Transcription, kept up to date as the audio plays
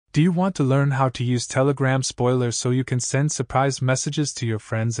Do you want to learn how to use Telegram spoilers so you can send surprise messages to your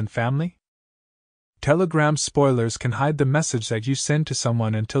friends and family? Telegram spoilers can hide the message that you send to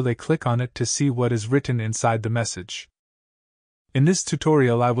someone until they click on it to see what is written inside the message. In this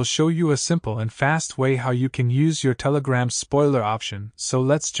tutorial, I will show you a simple and fast way how you can use your Telegram spoiler option, so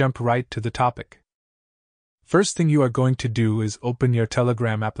let's jump right to the topic. First thing you are going to do is open your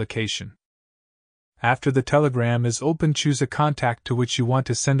Telegram application. After the Telegram is open, choose a contact to which you want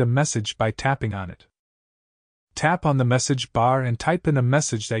to send a message by tapping on it. Tap on the message bar and type in a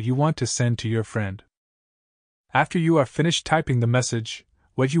message that you want to send to your friend. After you are finished typing the message,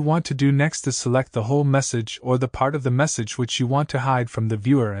 what you want to do next is select the whole message or the part of the message which you want to hide from the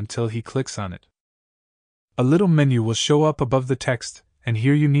viewer until he clicks on it. A little menu will show up above the text, and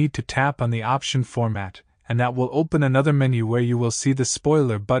here you need to tap on the option Format, and that will open another menu where you will see the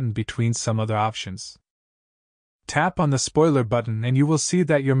spoiler button between some other options. Tap on the spoiler button and you will see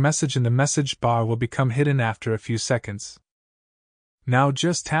that your message in the message bar will become hidden after a few seconds. Now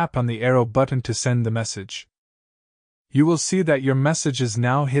just tap on the arrow button to send the message. You will see that your message is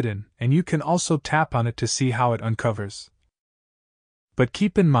now hidden, and you can also tap on it to see how it uncovers. But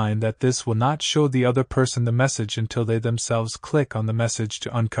keep in mind that this will not show the other person the message until they themselves click on the message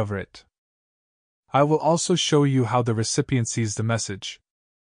to uncover it. I will also show you how the recipient sees the message.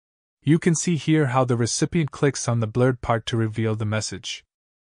 You can see here how the recipient clicks on the blurred part to reveal the message.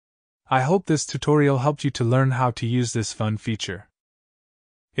 I hope this tutorial helped you to learn how to use this fun feature.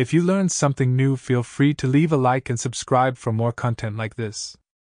 If you learned something new, feel free to leave a like and subscribe for more content like this.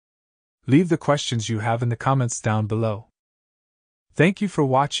 Leave the questions you have in the comments down below. Thank you for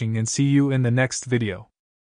watching and see you in the next video.